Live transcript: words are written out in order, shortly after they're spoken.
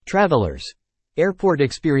Travelers. Airport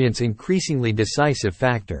experience increasingly decisive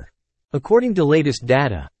factor. According to latest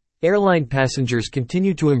data, airline passengers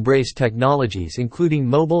continue to embrace technologies including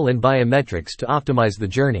mobile and biometrics to optimize the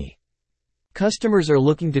journey. Customers are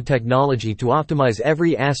looking to technology to optimize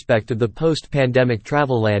every aspect of the post-pandemic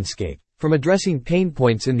travel landscape, from addressing pain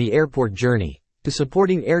points in the airport journey, to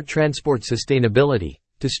supporting air transport sustainability,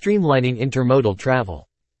 to streamlining intermodal travel.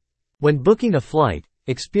 When booking a flight,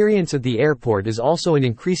 experience at the airport is also an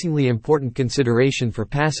increasingly important consideration for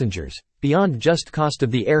passengers, beyond just cost of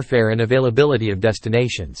the airfare and availability of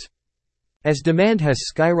destinations. As demand has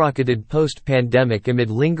skyrocketed post-pandemic amid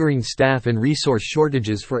lingering staff and resource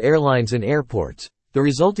shortages for airlines and airports, the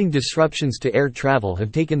resulting disruptions to air travel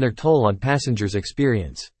have taken their toll on passengers'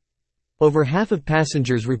 experience. Over half of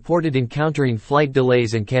passengers reported encountering flight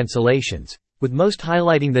delays and cancellations, with most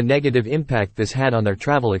highlighting the negative impact this had on their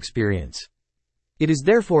travel experience. It is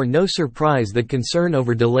therefore no surprise that concern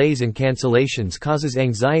over delays and cancellations causes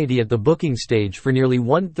anxiety at the booking stage for nearly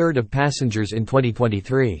one-third of passengers in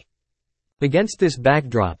 2023. Against this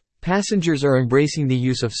backdrop, passengers are embracing the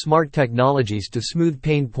use of smart technologies to smooth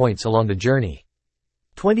pain points along the journey.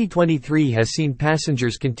 2023 has seen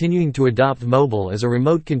passengers continuing to adopt mobile as a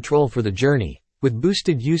remote control for the journey, with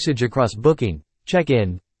boosted usage across booking,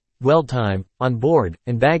 check-in, dwell time, on board,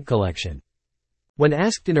 and bag collection. When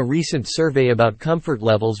asked in a recent survey about comfort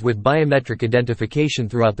levels with biometric identification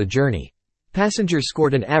throughout the journey, passengers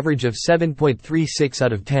scored an average of 7.36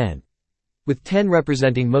 out of 10. With 10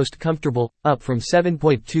 representing most comfortable, up from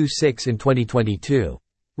 7.26 in 2022,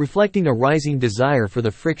 reflecting a rising desire for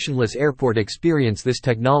the frictionless airport experience this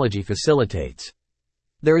technology facilitates.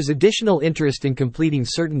 There is additional interest in completing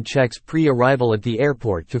certain checks pre-arrival at the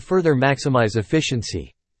airport to further maximize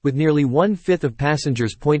efficiency, with nearly one-fifth of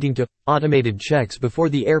passengers pointing to automated checks before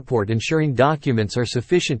the airport ensuring documents are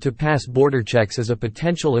sufficient to pass border checks as a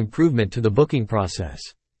potential improvement to the booking process.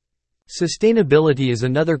 Sustainability is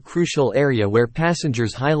another crucial area where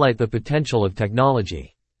passengers highlight the potential of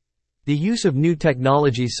technology. The use of new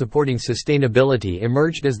technologies supporting sustainability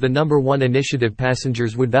emerged as the number one initiative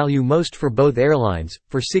passengers would value most for both airlines,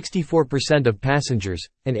 for 64% of passengers,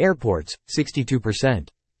 and airports, 62%.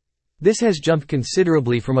 This has jumped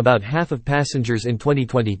considerably from about half of passengers in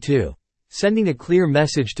 2022, sending a clear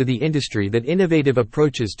message to the industry that innovative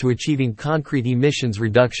approaches to achieving concrete emissions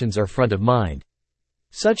reductions are front of mind.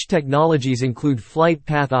 Such technologies include flight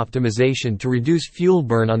path optimization to reduce fuel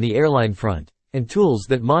burn on the airline front, and tools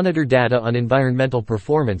that monitor data on environmental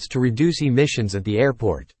performance to reduce emissions at the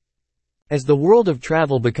airport. As the world of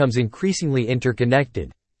travel becomes increasingly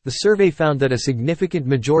interconnected, the survey found that a significant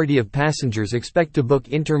majority of passengers expect to book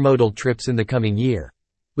intermodal trips in the coming year,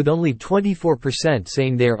 with only 24%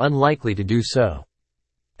 saying they are unlikely to do so.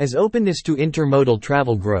 As openness to intermodal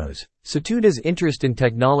travel grows, so too does interest in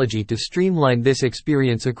technology to streamline this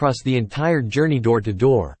experience across the entire journey door to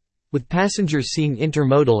door, with passengers seeing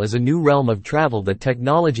intermodal as a new realm of travel that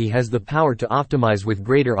technology has the power to optimize with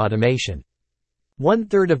greater automation.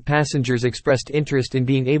 One-third of passengers expressed interest in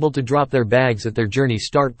being able to drop their bags at their journey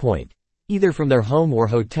start point, either from their home or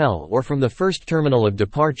hotel or from the first terminal of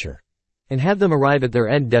departure, and have them arrive at their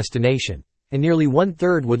end destination. And nearly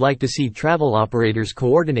one-third would like to see travel operators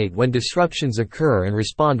coordinate when disruptions occur and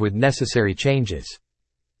respond with necessary changes.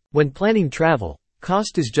 When planning travel,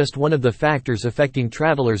 cost is just one of the factors affecting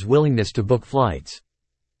travelers' willingness to book flights.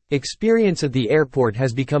 Experience at the airport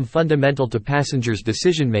has become fundamental to passengers'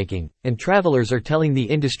 decision-making, and travelers are telling the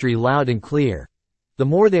industry loud and clear. The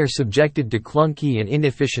more they are subjected to clunky and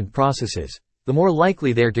inefficient processes, the more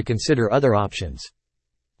likely they are to consider other options.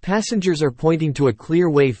 Passengers are pointing to a clear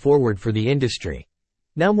way forward for the industry.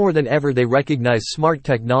 Now more than ever they recognize smart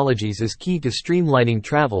technologies as key to streamlining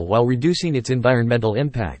travel while reducing its environmental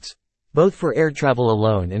impacts, both for air travel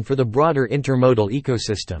alone and for the broader intermodal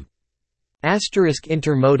ecosystem.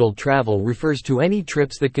 Intermodal travel refers to any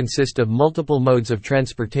trips that consist of multiple modes of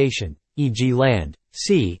transportation, e.g. land,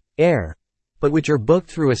 sea, air, but which are booked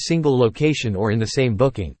through a single location or in the same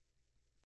booking.